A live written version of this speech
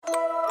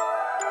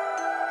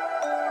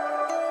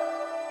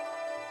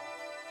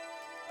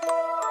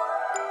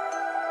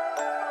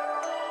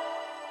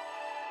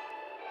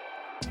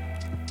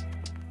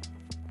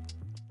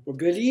Well,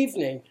 good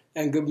evening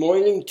and good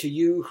morning to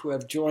you who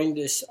have joined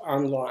us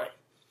online.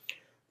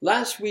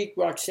 Last week,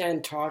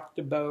 Roxanne talked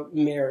about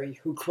Mary,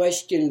 who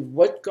questioned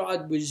what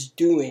God was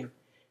doing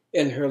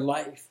in her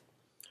life.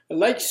 And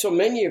like so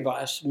many of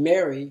us,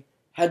 Mary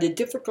had a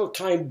difficult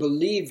time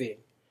believing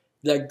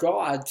that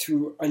God,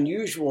 through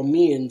unusual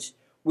means,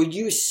 would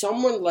use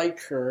someone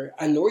like her,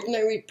 an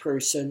ordinary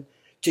person,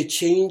 to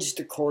change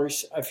the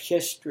course of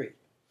history.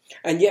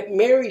 And yet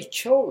Mary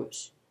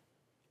chose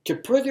to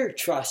put her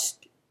trust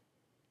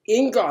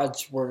in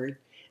God's word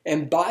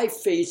and by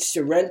faith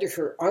surrender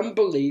her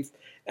unbelief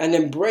and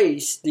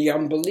embrace the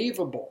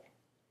unbelievable.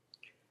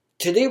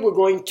 Today we're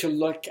going to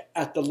look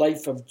at the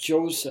life of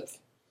Joseph,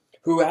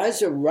 who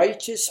as a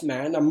righteous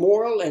man, a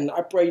moral and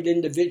upright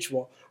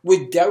individual,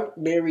 would doubt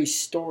Mary's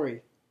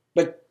story.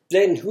 But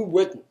then who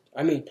wouldn't?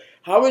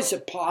 How is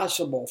it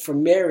possible for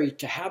Mary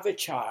to have a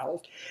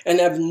child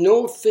and have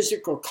no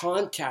physical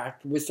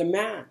contact with a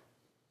man?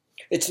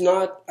 It's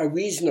not a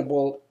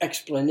reasonable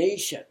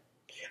explanation.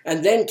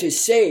 And then to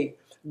say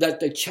that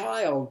the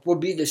child will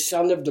be the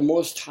son of the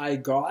Most High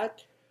God,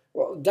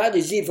 well, that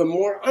is even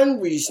more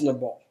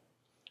unreasonable.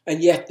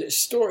 And yet the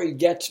story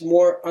gets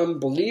more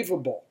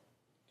unbelievable.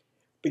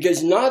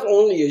 Because not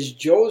only is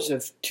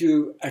Joseph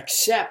to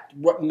accept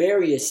what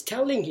Mary is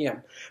telling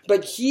him,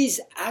 but he's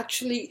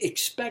actually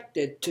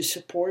expected to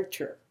support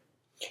her.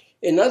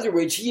 In other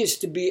words, he is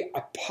to be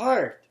a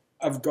part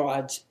of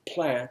God's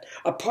plan,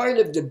 a part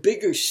of the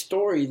bigger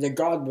story that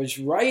God was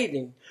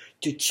writing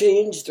to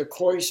change the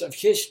course of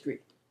history.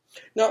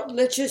 Now,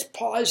 let's just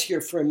pause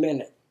here for a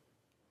minute.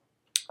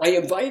 I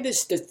invite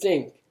us to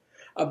think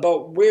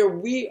about where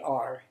we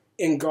are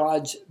in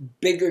God's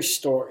bigger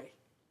story.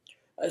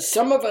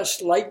 Some of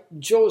us, like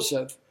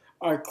Joseph,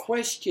 are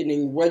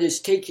questioning what is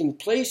taking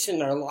place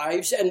in our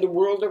lives and the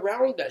world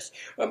around us.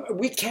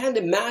 We can't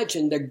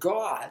imagine that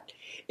God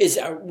is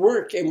at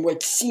work in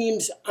what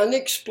seems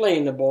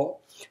unexplainable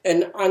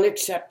and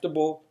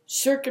unacceptable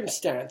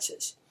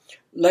circumstances.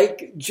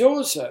 Like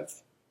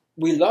Joseph,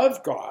 we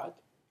love God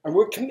and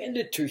we're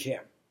committed to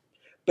him.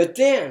 But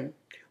then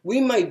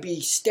we might be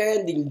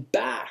standing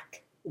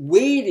back,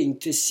 waiting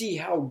to see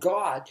how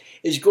God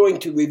is going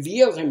to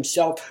reveal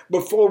himself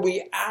before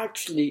we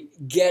actually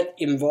get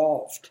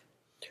involved.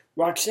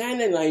 Roxanne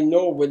and I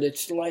know what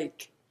it's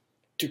like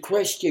to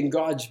question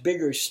God's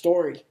bigger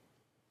story.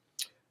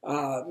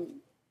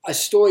 A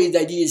story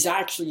that he is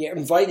actually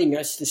inviting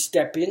us to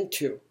step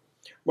into.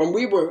 When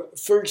we were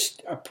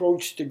first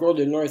approached to go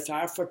to North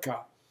Africa,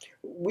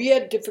 we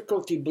had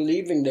difficulty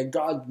believing that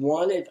God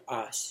wanted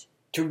us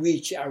to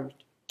reach out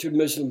to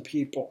Muslim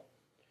people.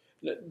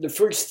 The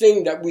first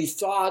thing that we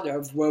thought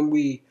of when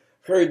we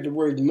heard the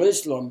word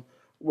Muslim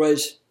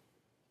was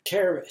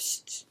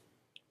terrorists,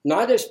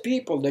 not as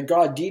people that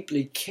God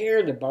deeply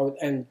cared about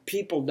and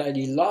people that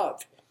he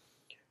loved.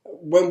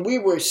 When we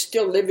were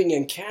still living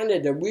in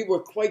Canada, we were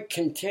quite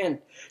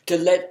content to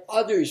let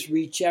others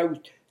reach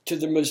out to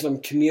the Muslim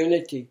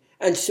community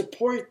and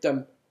support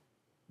them,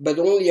 but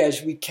only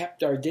as we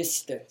kept our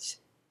distance.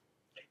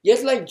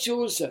 Yet like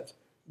Joseph,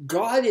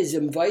 God is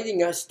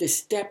inviting us to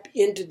step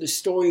into the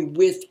story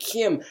with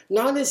him,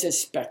 not as a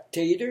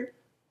spectator,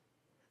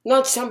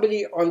 not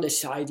somebody on the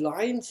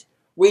sidelines,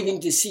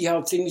 waiting to see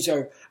how things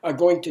are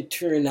going to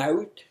turn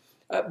out,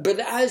 but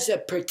as a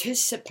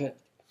participant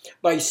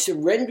by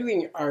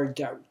surrendering our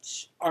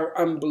doubts, our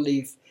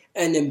unbelief,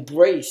 and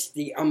embrace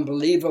the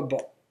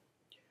unbelievable.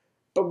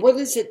 But what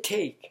does it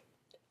take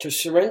to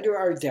surrender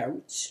our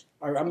doubts,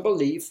 our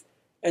unbelief,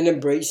 and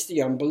embrace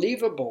the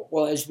unbelievable?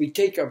 Well, as we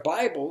take our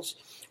Bibles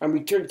and we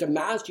turn to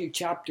Matthew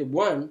chapter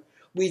 1,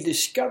 we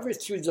discover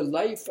through the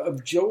life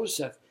of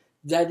Joseph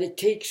that it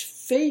takes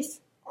faith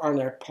on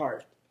our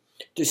part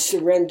to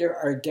surrender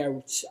our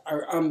doubts,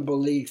 our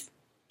unbelief,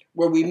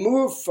 where we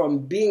move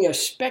from being a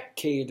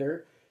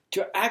spectator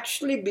to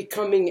actually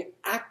becoming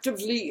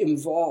actively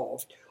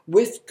involved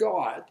with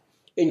God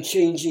in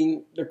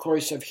changing the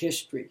course of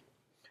history.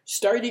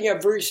 Starting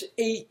at verse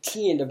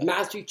 18 of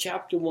Matthew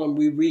chapter 1,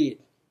 we read,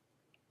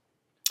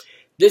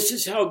 "This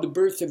is how the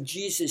birth of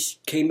Jesus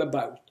came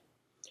about.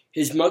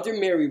 His mother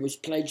Mary was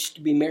pledged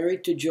to be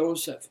married to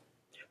Joseph,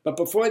 but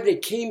before they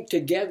came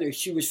together,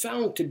 she was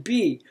found to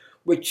be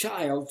with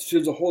child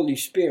through the Holy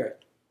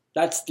Spirit."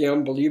 That's the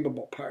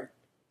unbelievable part.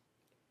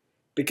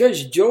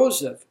 Because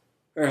Joseph,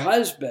 her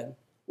husband,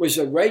 was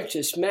a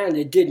righteous man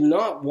and did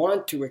not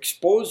want to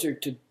expose her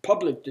to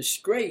public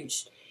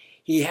disgrace,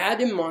 he had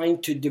in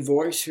mind to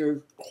divorce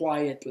her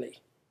quietly.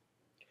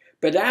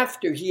 But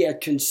after he had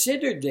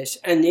considered this,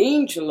 an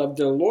angel of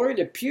the Lord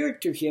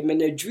appeared to him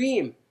in a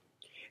dream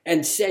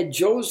and said,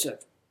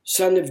 "Joseph,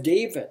 son of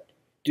David,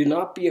 do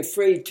not be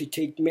afraid to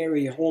take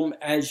Mary home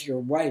as your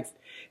wife,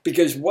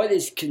 because what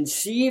is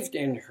conceived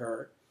in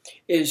her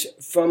is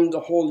from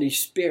the Holy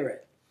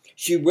Spirit.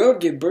 She will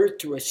give birth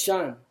to a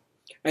son,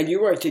 and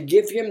you are to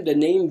give him the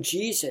name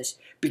Jesus,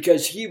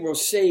 because he will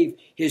save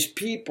his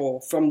people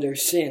from their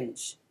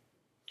sins."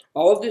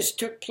 All this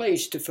took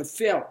place to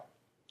fulfill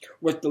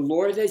what the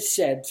Lord had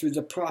said through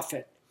the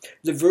prophet.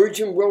 The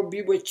virgin will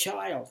be with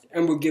child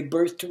and will give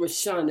birth to a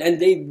son, and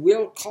they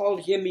will call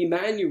him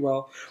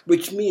Emmanuel,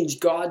 which means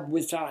God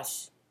with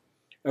us.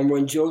 And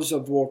when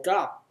Joseph woke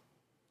up,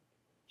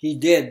 he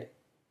did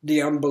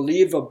the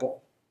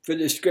unbelievable. For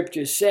the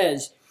scripture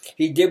says,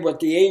 he did what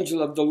the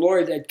angel of the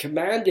Lord had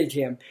commanded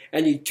him,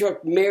 and he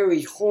took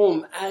Mary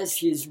home as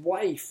his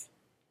wife.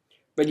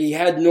 But he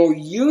had no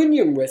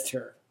union with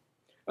her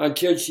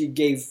until she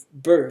gave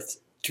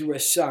birth to a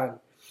son,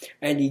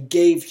 and he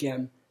gave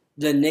him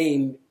the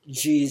name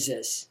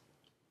Jesus.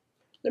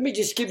 Let me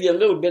just give you a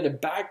little bit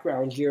of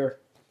background here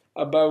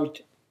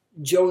about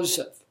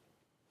Joseph.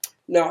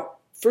 Now,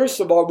 first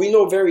of all, we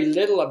know very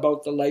little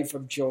about the life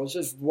of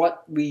Joseph.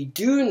 What we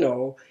do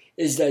know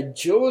is that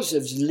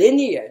Joseph's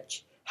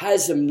lineage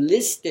has him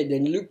listed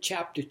in Luke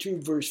chapter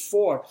 2, verse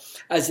 4,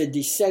 as a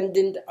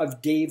descendant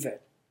of David.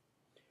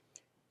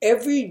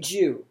 Every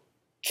Jew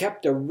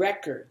kept a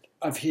record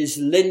of his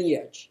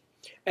lineage,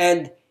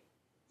 and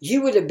he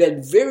would have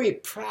been very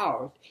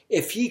proud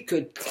if he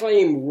could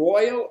claim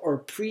royal or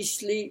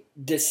priestly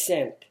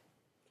descent.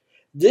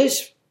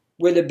 This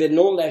would have been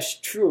no less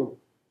true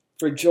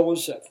for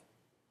Joseph.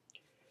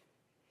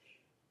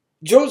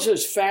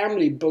 Joseph's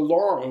family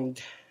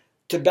belonged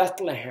to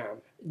Bethlehem,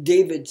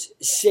 David's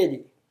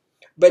city,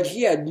 but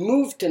he had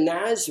moved to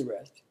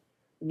Nazareth,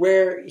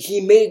 where he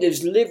made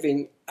his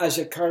living as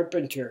a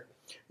carpenter.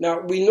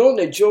 Now, we know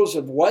that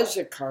Joseph was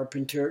a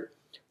carpenter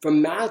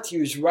from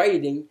Matthew's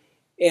writing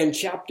in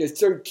chapter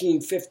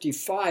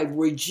 13:55,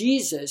 where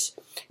Jesus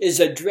is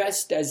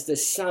addressed as the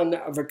son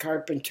of a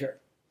carpenter.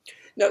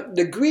 Now,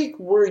 the Greek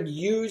word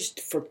used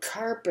for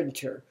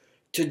carpenter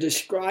to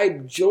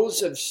describe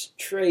Joseph's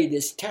trade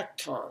is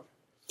tekton.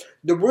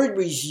 The word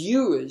was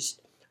used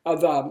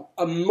of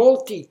a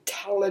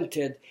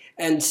multi-talented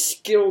and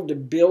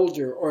skilled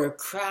builder or a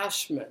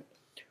craftsman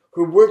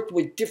who worked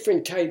with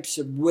different types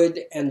of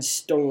wood and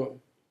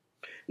stone.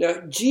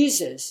 Now,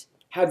 Jesus,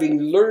 having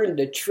learned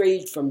the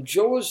trade from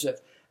Joseph,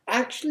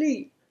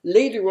 actually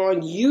later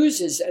on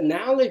uses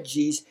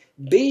analogies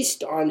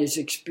based on his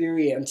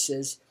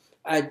experiences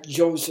at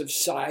Joseph's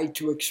side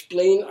to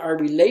explain our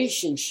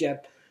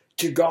relationship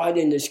to God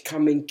in his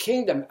coming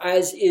kingdom,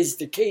 as is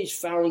the case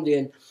found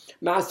in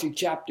Matthew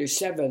chapter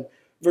 7,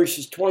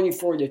 verses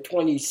 24 to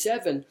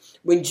 27,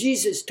 when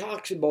Jesus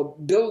talks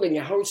about building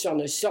a house on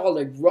a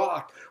solid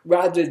rock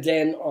rather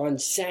than on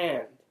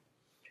sand.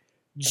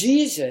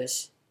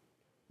 Jesus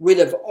would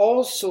have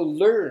also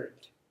learned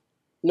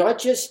not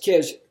just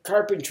his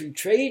carpentry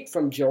trade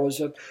from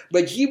Joseph,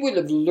 but he would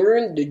have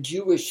learned the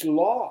Jewish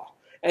law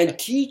and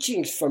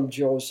teachings from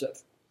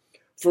Joseph.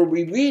 For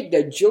we read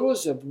that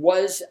Joseph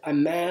was a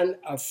man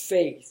of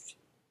faith.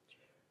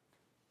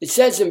 It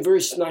says in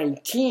verse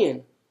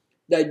 19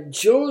 that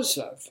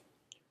Joseph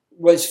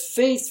was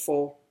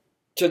faithful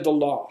to the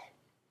law.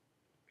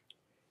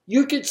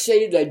 You could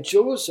say that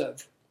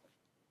Joseph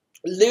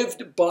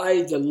lived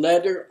by the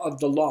letter of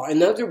the law.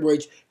 In other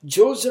words,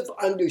 Joseph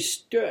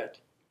understood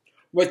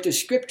what the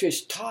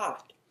scriptures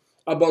taught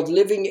about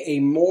living a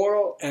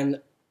moral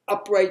and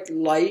upright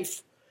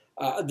life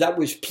that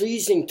was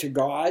pleasing to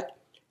God,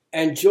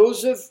 and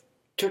Joseph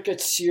took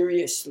it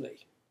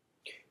seriously.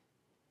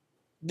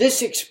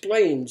 This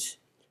explains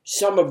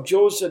some of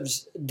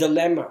Joseph's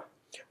dilemma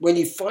when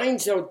he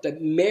finds out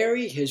that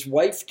Mary, his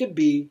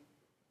wife-to-be,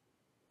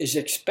 is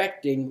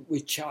expecting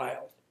with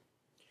child.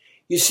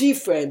 You see,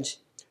 friends,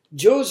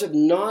 Joseph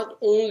not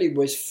only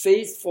was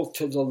faithful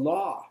to the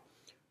law,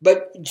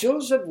 but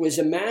Joseph was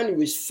a man who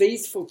was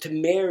faithful to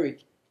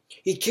Mary.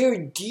 He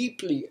cared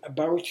deeply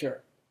about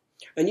her.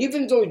 And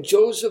even though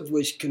Joseph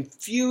was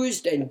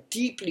confused and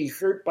deeply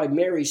hurt by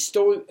Mary's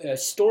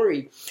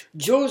story,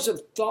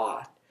 Joseph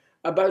thought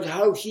about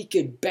how he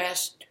could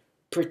best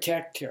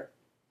protect her.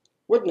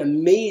 What an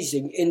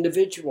amazing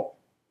individual.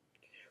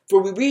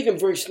 For we read in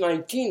verse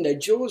 19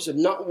 that Joseph,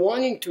 not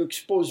wanting to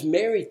expose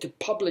Mary to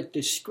public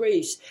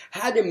disgrace,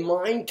 had in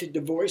mind to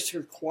divorce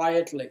her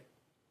quietly.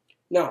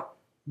 Now,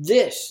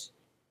 this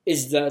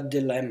is the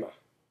dilemma.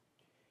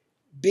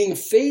 Being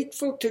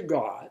faithful to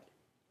God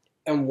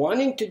and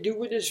wanting to do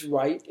what is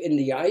right in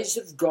the eyes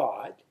of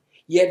God,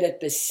 yet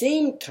at the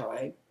same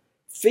time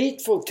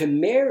faithful to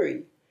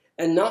Mary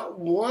and not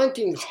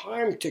wanting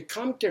harm to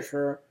come to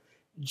her,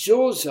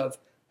 Joseph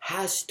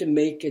has to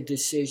make a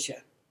decision.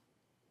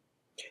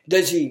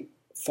 Does he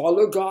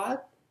follow God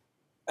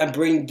and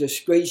bring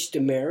disgrace to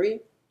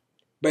Mary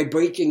by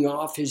breaking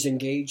off his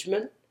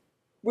engagement,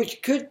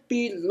 which could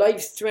be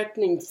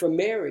life-threatening for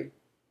Mary?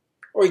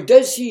 Or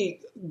does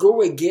he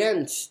go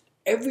against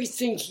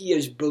everything he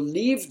has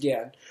believed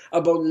in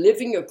about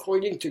living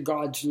according to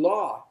God's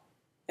law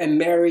and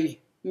marry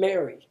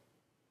Mary?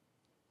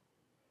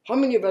 How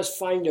many of us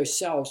find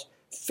ourselves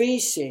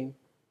facing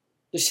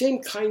the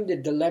same kind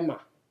of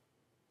dilemma?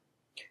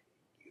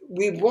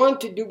 We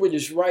want to do what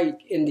is right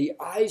in the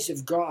eyes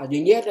of God,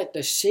 and yet at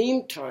the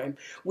same time,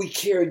 we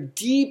care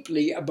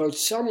deeply about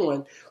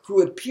someone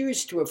who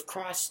appears to have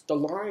crossed the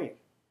line.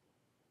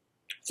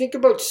 Think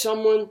about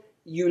someone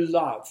you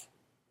love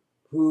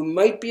who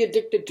might be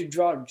addicted to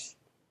drugs,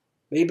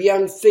 maybe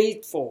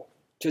unfaithful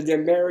to their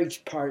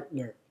marriage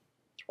partner,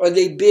 or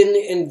they've been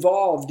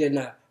involved in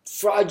a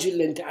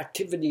fraudulent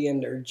activity in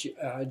their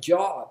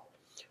job.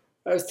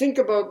 Or think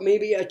about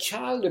maybe a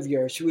child of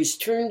yours who is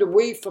turned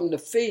away from the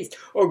faith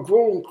or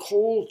grown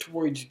cold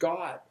towards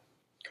God,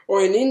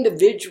 or an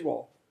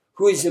individual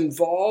who is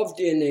involved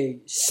in a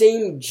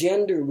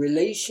same-gender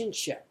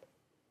relationship.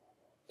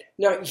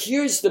 Now,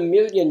 here's the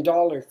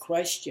million-dollar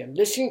question.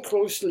 Listen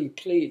closely,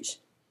 please.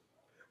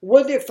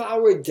 What if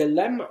our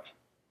dilemma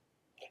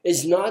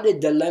is not a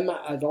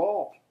dilemma at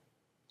all?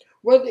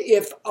 What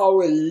if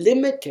our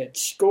limited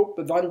scope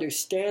of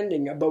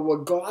understanding about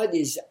what God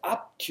is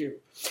up to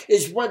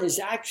is what is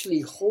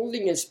actually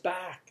holding us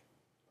back,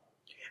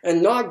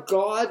 and not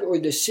God or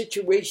the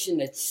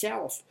situation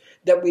itself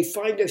that we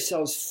find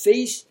ourselves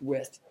faced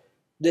with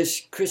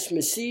this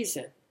Christmas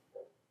season?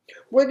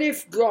 What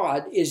if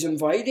God is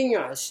inviting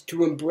us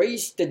to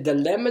embrace the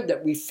dilemma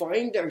that we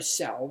find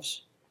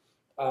ourselves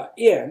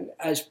in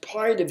as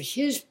part of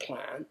His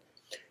plan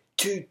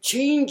to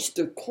change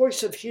the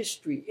course of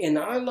history in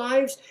our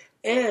lives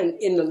and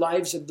in the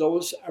lives of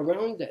those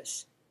around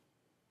us?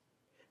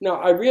 Now,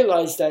 I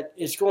realize that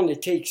it's going to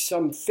take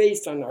some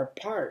faith on our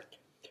part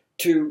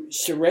to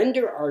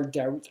surrender our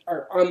doubt,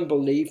 our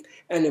unbelief,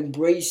 and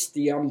embrace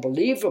the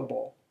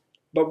unbelievable,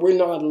 but we're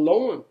not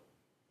alone.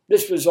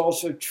 This was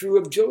also true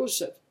of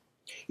Joseph.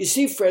 You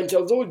see, friends,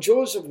 although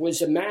Joseph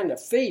was a man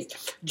of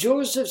faith,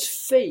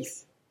 Joseph's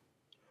faith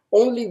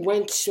only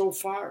went so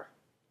far.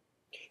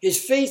 His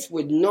faith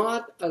would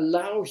not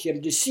allow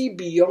him to see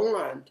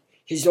beyond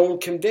his own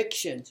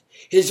convictions,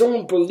 his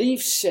own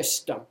belief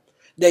system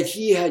that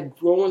he had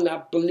grown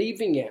up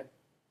believing in.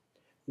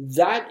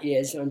 That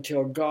is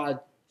until God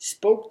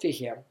spoke to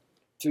him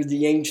through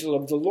the angel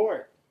of the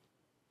Lord.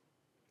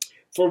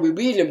 For we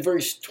read in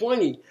verse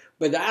 20,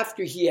 but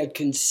after he had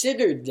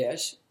considered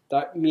this,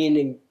 that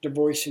meaning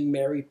divorcing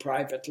Mary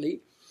privately,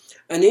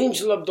 an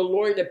angel of the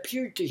Lord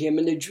appeared to him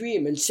in a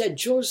dream and said,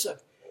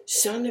 Joseph,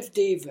 son of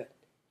David,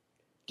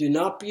 do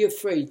not be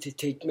afraid to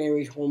take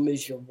Mary home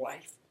as your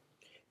wife,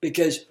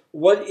 because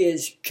what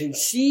is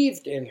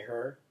conceived in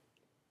her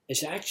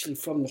is actually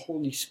from the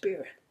Holy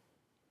Spirit.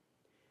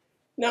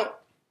 Now,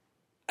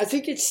 I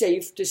think it's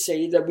safe to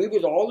say that we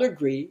would all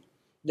agree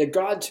that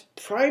God's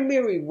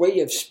primary way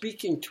of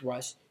speaking to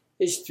us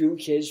is through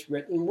His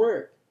written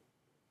word.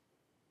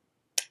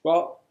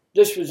 Well,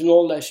 this was no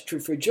less true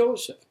for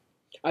Joseph.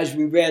 As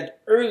we read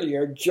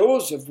earlier,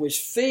 Joseph was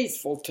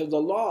faithful to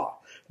the law.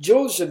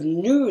 Joseph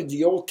knew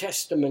the Old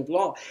Testament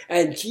law,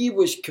 and he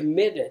was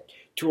committed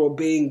to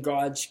obeying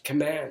God's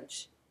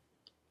commands.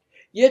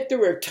 Yet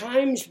there are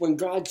times when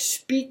God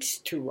speaks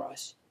to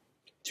us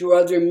through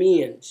other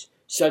means,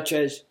 such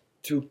as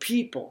through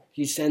people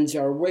He sends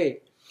our way.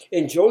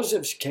 In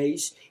Joseph's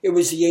case, it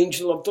was the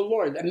angel of the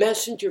Lord, a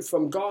messenger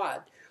from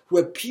God, who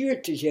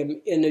appeared to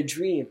him in a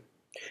dream.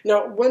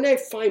 Now, what I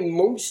find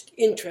most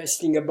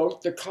interesting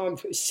about the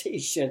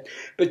conversation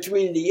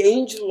between the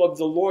angel of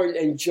the Lord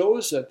and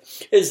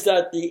Joseph is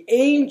that the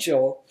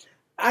angel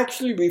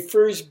actually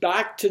refers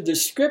back to the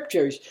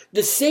scriptures,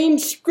 the same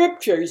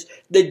scriptures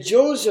that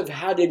Joseph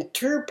had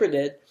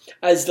interpreted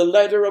as the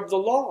letter of the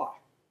law.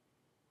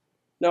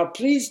 Now,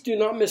 please do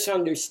not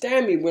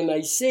misunderstand me when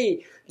I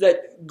say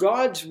that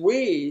God's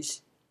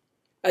ways,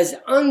 as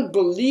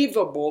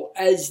unbelievable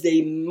as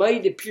they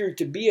might appear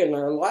to be in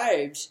our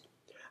lives,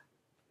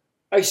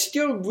 are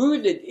still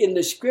rooted in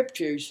the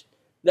scriptures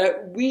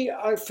that we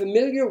are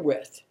familiar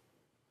with.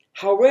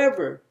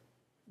 However,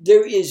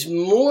 there is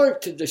more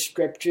to the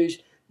scriptures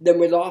than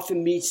what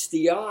often meets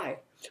the eye.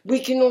 We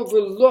can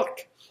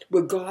overlook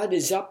what God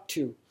is up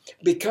to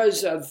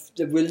because of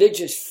the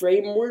religious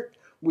framework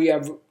we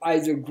have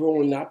either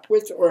grown up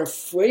with or a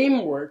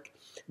framework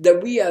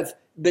that we have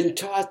been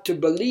taught to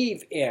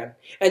believe in.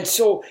 And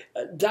so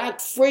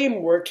that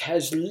framework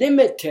has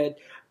limited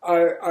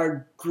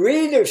our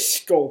greater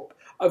scope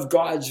of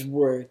God's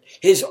word,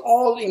 His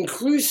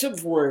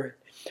all-inclusive word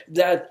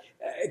that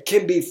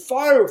can be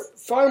far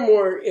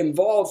more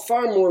involved,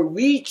 far more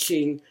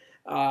reaching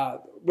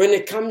when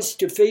it comes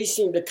to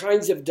facing the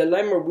kinds of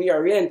dilemma we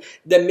are in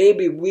than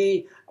maybe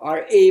we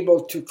are able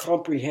to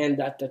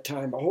comprehend at the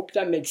time. I hope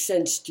that makes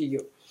sense to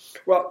you.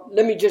 Well,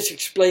 let me just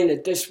explain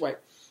it this way.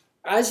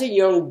 As a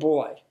young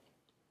boy,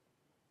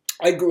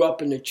 I grew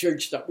up in a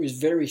church that was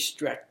very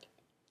strict.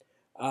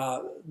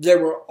 There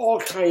were all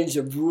kinds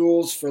of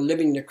rules for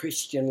living the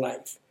Christian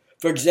life.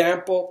 For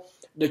example,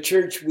 the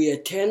church we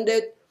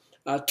attended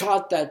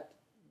taught that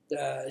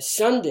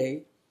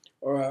Sunday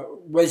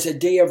was a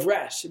day of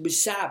rest. It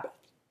was Sabbath.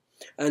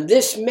 And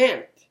this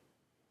meant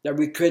that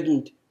we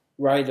couldn't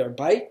ride our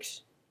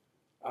bikes,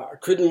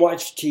 couldn't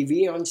watch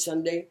TV on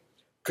Sunday,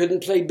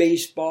 couldn't play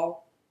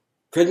baseball,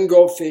 couldn't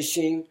go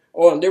fishing.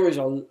 Oh, and there was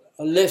a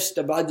list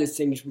of other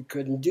things we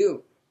couldn't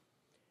do.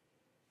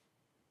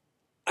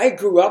 I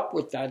grew up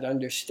with that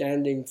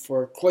understanding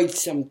for quite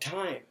some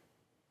time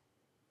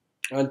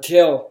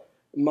until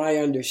my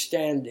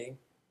understanding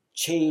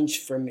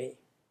changed for me.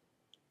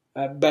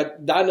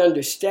 But that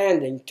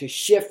understanding, to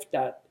shift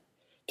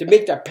To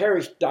make that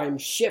paradigm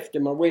shift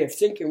in my way of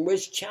thinking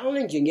was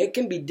challenging. It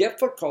can be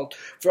difficult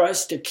for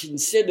us to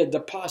consider the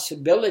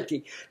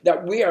possibility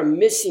that we are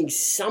missing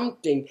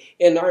something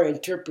in our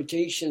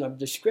interpretation of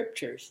the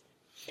scriptures,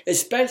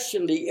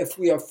 especially if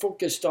we are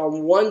focused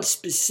on one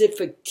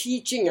specific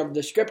teaching of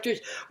the scriptures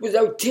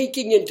without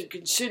taking into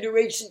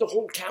consideration the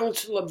whole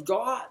counsel of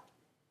God.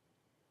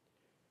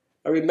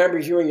 I remember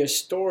hearing a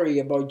story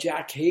about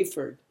Jack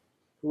Hayford,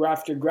 who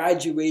after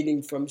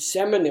graduating from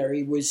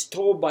seminary was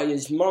told by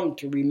his mom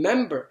to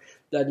remember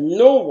that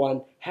no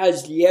one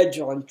has the edge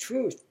on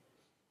truth.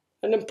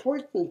 An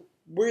important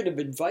word of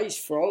advice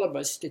for all of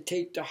us to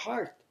take to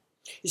heart.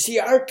 You see,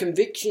 our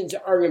convictions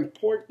are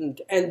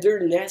important and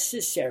they're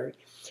necessary.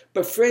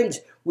 But friends,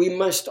 we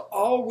must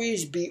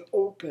always be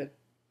open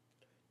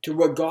to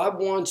what God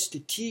wants to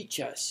teach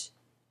us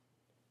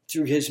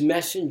through his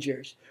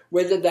messengers,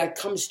 whether that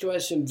comes to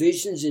us in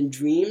visions and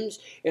dreams,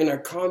 in our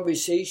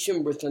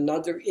conversation with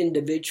another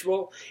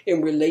individual,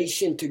 in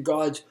relation to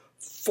God's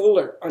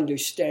fuller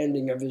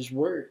understanding of his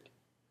word.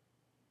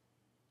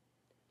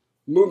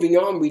 Moving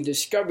on, we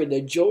discover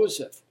that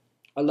Joseph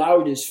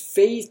allowed his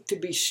faith to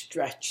be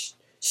stretched,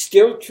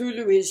 still true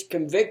to his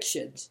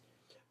convictions,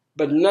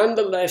 but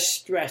nonetheless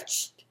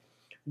stretched.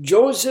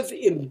 Joseph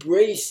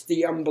embraced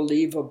the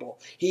unbelievable.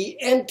 He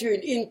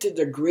entered into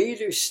the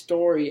greater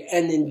story,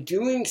 and in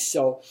doing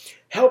so,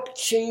 helped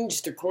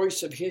change the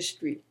course of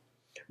history.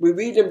 We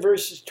read in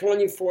verses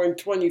 24 and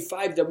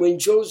 25 that when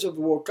Joseph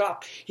woke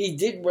up, he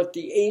did what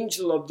the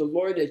angel of the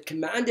Lord had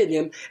commanded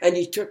him, and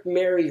he took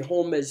Mary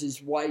home as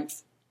his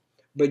wife.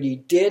 But he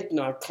did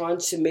not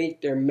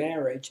consummate their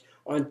marriage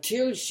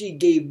until she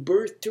gave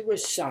birth to a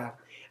son,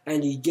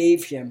 and he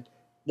gave him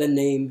the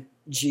name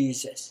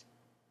Jesus.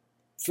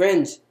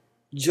 Friends,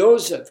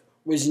 Joseph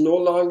was no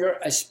longer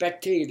a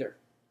spectator,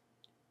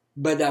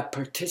 but a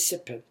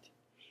participant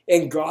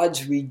in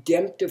God's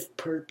redemptive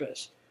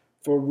purpose.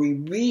 For we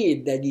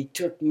read that he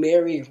took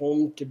Mary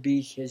home to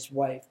be his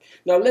wife.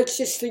 Now let's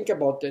just think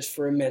about this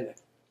for a minute.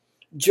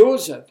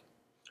 Joseph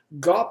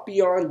got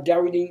beyond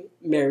doubting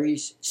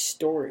Mary's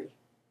story,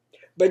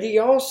 but he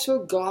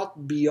also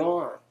got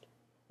beyond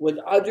what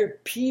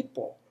other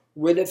people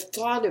would have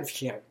thought of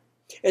him.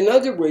 In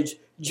other words,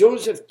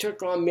 Joseph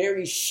took on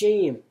Mary's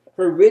shame,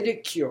 her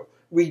ridicule,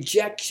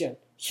 rejection,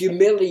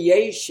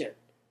 humiliation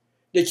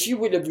that she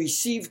would have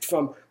received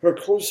from her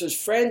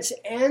closest friends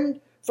and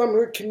from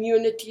her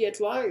community at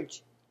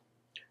large.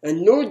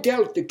 And no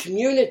doubt the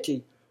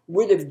community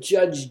would have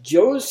judged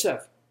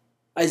Joseph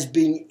as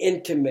being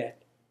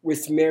intimate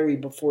with Mary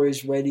before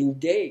his wedding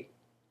day.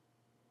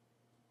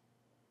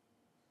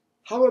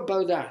 How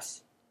about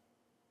us?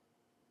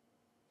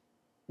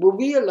 Will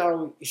we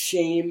allow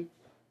shame,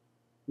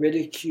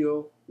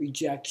 ridicule,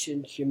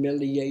 rejection,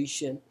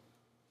 humiliation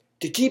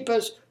to keep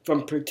us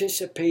from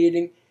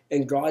participating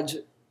in God's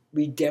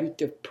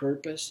redemptive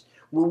purpose?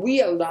 Will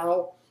we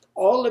allow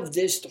all of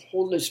this to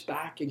hold us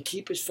back and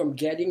keep us from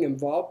getting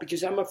involved?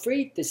 Because I'm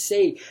afraid to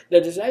say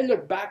that as I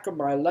look back on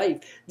my life,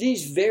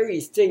 these very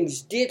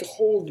things did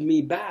hold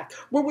me back.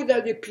 What would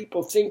other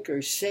people think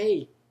or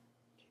say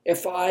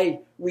if I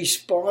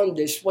respond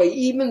this way,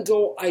 even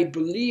though I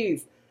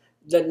believe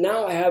that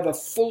now I have a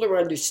fuller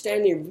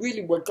understanding of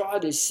really what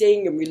God is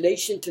saying in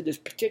relation to this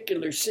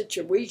particular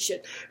situation?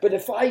 But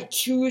if I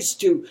choose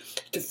to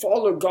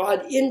follow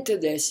God into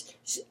this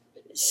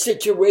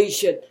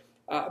situation,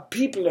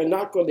 people are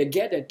not going to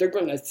get it. They're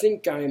going to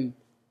think I'm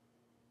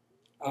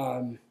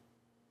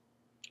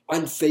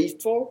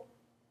unfaithful,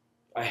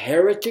 a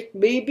heretic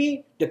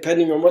maybe,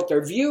 depending on what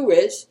their view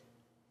is.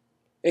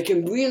 It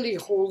can really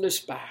hold us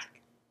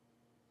back.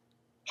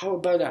 How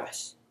about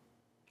us?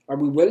 Are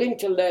we willing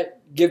to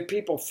give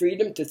people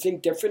freedom to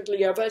think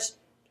differently of us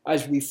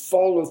as we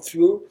follow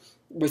through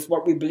with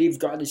what we believe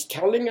God is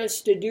telling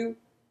us to do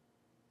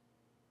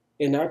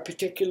in our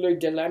particular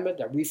dilemma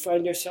that we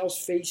find ourselves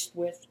faced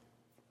with?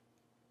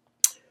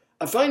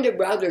 I find it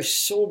rather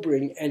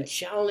sobering and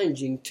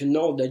challenging to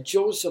know that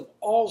Joseph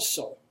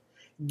also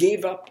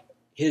gave up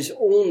his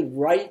own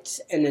rights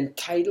and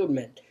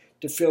entitlement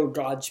to fill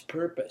God's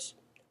purpose.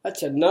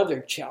 That's another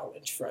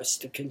challenge for us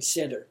to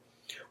consider.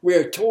 We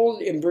are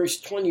told in verse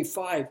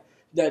 25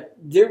 that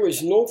there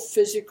was no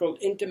physical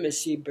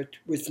intimacy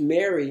with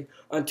Mary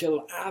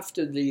until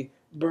after the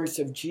birth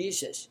of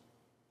Jesus.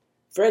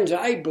 Friends,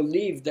 I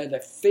believe that a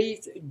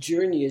faith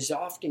journey is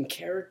often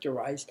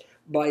characterized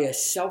by a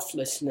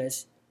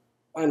selflessness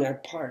on our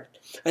part.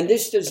 And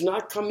this does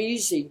not come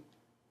easy,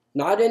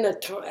 not in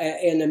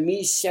a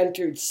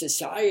me-centered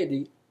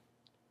society.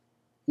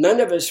 None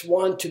of us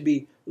want to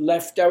be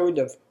left out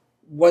of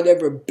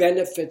whatever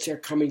benefits are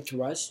coming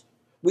to us.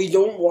 We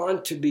don't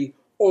want to be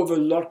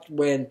overlooked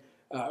when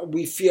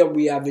we feel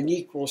we have an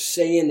equal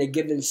say in a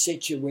given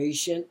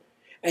situation.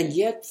 And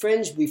yet,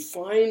 friends, we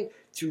find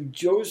through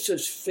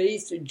Joseph's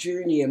faith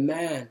journey a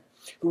man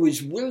who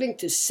is willing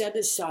to set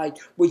aside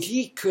what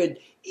he could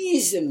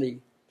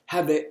easily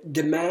have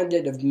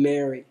demanded of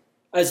Mary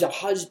as a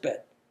husband,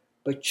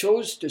 but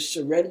chose to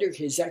surrender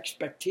his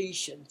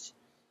expectations,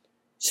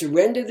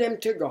 surrender them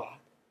to God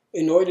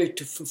in order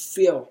to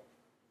fulfill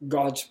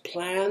God's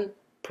plan,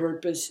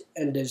 purpose,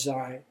 and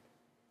design.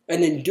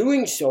 And in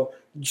doing so,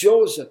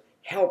 Joseph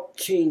helped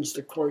change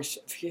the course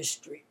of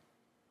history.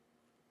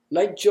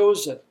 Like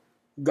Joseph,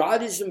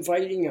 God is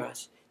inviting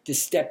us to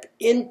step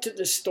into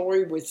the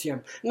story with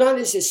him, not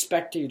as a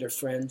spectator,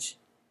 friends,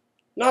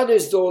 not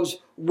as those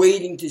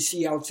waiting to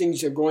see how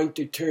things are going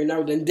to turn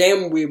out, and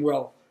then we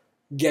will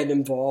get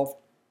involved,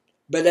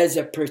 but as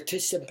a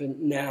participant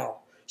now,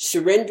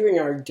 surrendering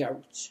our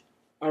doubts,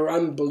 our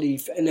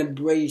unbelief, and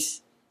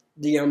embrace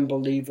the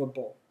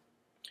unbelievable.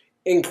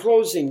 In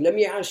closing, let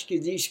me ask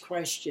you these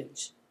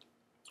questions.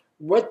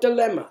 What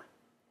dilemma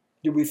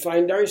do we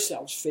find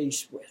ourselves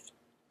faced with?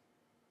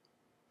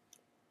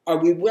 Are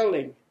we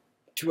willing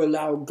to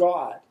allow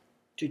God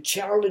to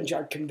challenge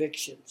our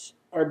convictions,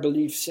 our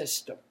belief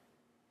system?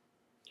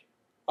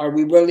 Are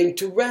we willing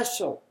to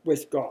wrestle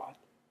with God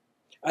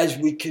as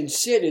we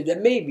consider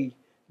that maybe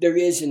there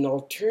is an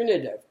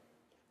alternative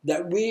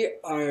that we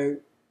are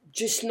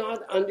just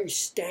not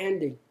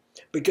understanding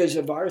because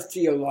of our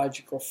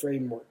theological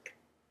framework?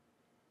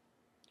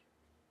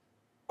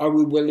 Are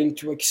we willing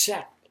to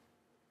accept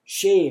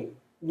shame,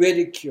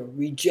 ridicule,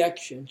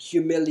 rejection,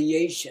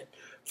 humiliation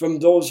from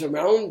those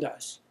around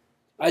us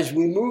as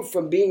we move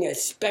from being a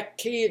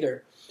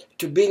spectator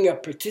to being a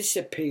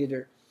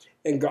participator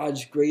in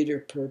God's greater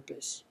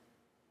purpose?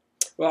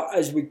 Well,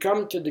 as we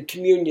come to the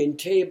communion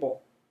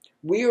table,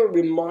 we are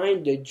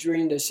reminded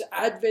during this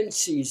Advent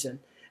season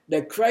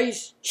that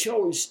Christ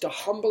chose to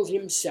humble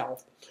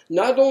himself,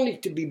 not only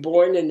to be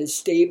born in a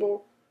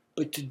stable,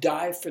 but to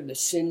die for the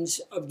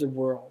sins of the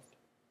world.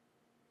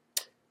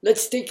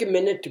 Let's take a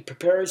minute to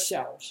prepare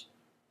ourselves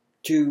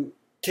to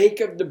take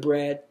of the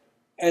bread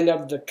and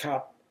of the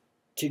cup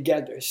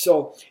together.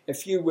 So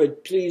if you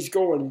would please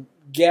go and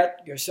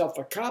get yourself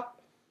a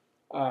cup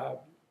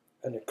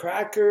and a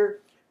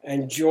cracker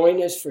and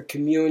join us for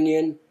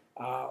communion.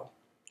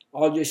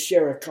 I'll just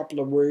share a couple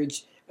of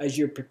words as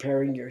you're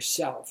preparing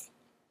yourself.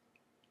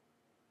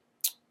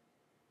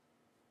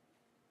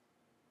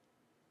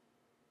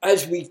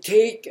 As we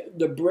take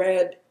the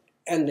bread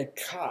and the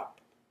cup,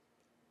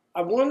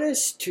 I want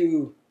us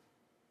to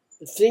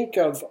think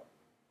of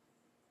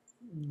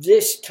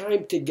this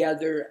time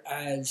together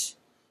as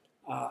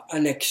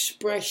an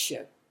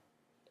expression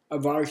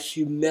of our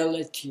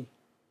humility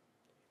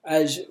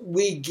as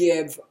we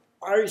give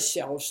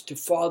ourselves to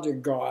Father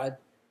God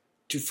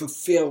to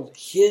fulfill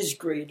his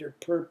greater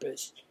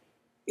purpose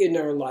in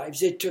our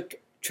lives. It took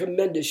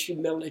tremendous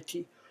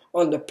humility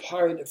on the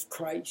part of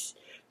Christ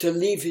to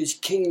leave his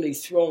kingly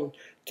throne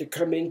to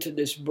come into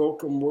this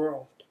broken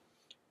world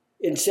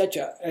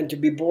and to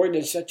be born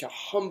in such a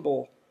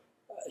humble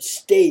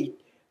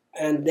state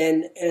and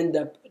then end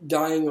up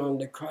dying on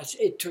the cross.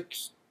 It took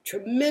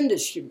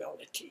tremendous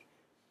humility.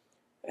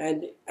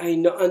 And I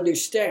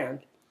understand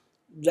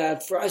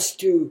that for us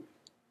to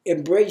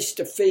embrace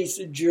the faith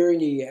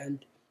journey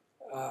and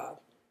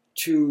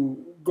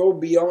to go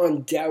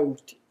beyond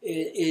doubt,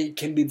 it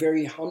can be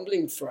very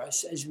humbling for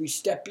us as we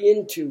step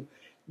into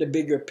the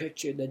bigger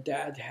picture that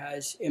Dad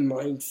has in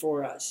mind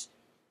for us.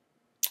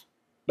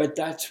 But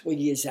that's what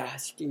he is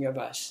asking of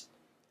us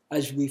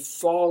as we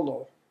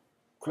follow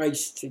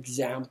Christ's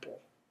example.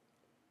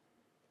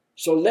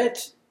 So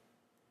let's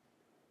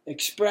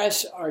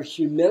express our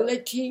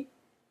humility,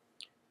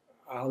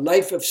 a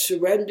life of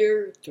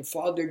surrender to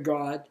Father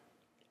God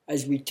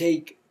as we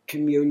take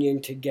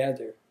communion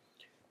together.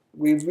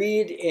 We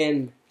read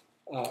in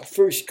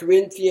 1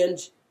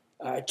 Corinthians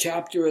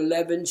chapter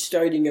 11,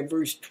 starting at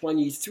verse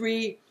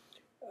 23,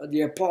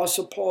 the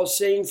Apostle Paul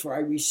saying, "For I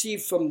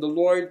received from the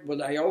Lord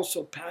what I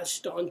also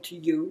passed on to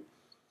you.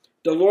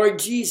 The Lord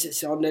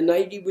Jesus, on the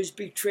night he was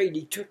betrayed,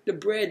 he took the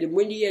bread, and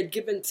when he had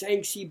given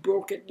thanks, he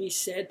broke it, and he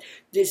said,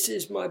 'This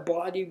is my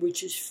body,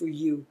 which is for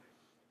you.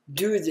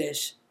 Do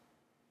this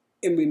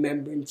in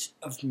remembrance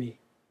of me.'"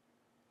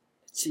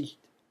 Let's eat.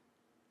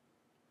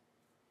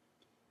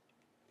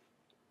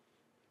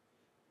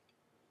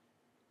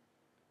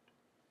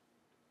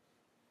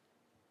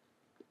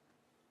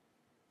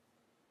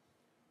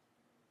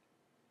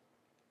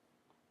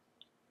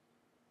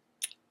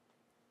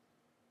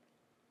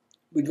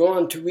 We go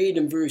on to read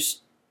in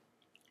verse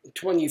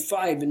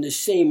 25, "In the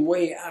same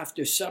way,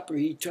 after supper,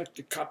 he took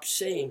the cup,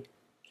 saying,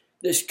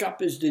 'This cup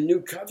is the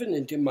new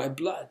covenant in my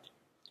blood.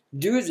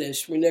 Do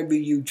this whenever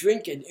you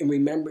drink it in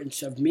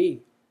remembrance of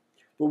me.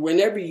 For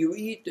whenever you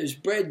eat this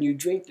bread and you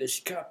drink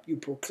this cup, you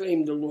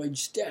proclaim the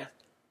Lord's death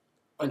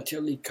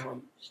until he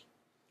comes.'"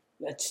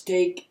 Let's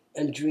take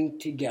and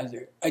drink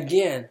together.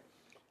 Again,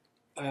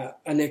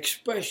 an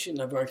expression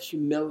of our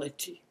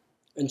humility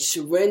and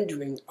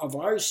surrendering of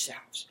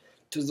ourselves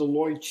to the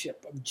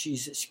Lordship of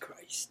Jesus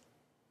Christ.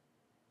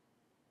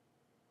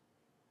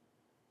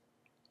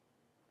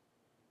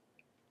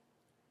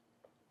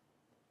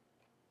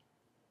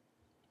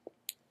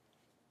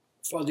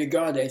 Father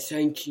God, I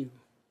thank you.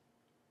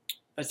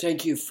 I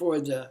thank you for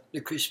the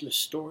Christmas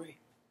story.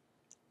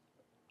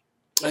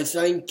 I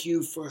thank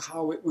you for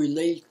how it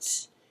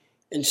relates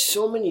in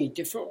so many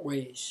different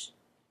ways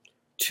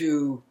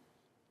to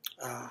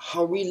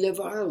how we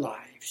live our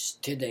lives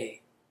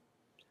today.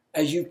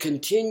 as you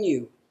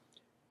continue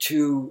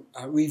to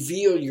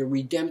reveal your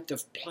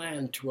redemptive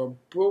plan to a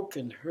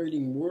broken,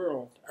 hurting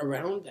world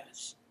around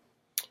us.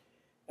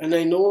 And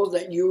I know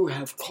that you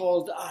have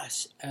called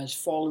us as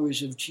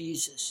followers of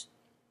Jesus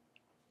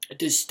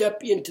to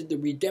step into the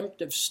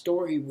redemptive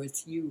story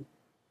with you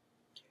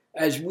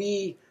as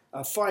we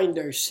find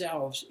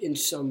ourselves in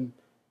some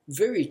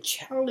very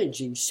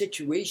challenging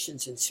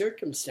situations and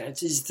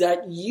circumstances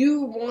that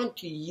you want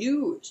to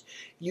use.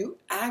 You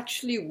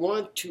actually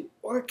want to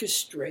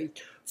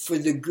orchestrate for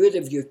the good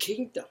of your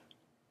kingdom.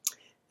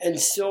 And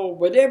so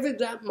whatever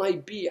that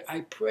might be,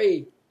 I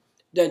pray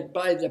that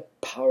by the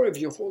power of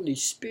your Holy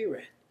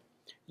Spirit,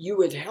 you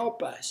would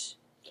help us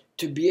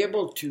to be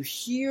able to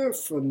hear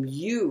from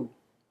you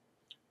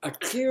a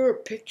clearer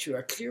picture,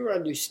 a clearer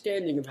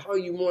understanding of how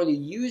you want to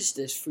use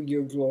this for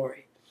your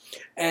glory,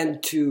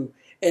 and to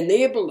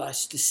enable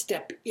us to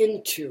step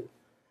into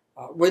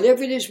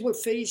whatever it is we're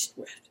faced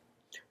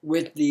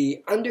with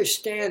the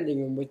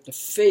understanding and with the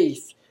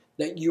faith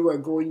that you are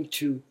going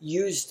to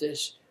use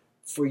this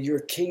for your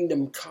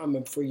kingdom come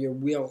and for your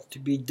will to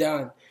be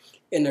done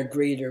in a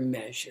greater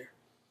measure.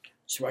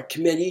 So I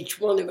commit each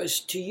one of us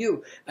to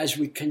you as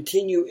we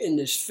continue in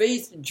this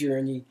faith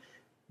journey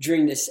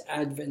during this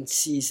Advent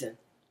season.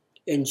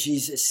 In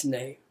Jesus'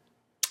 name,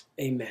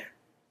 amen.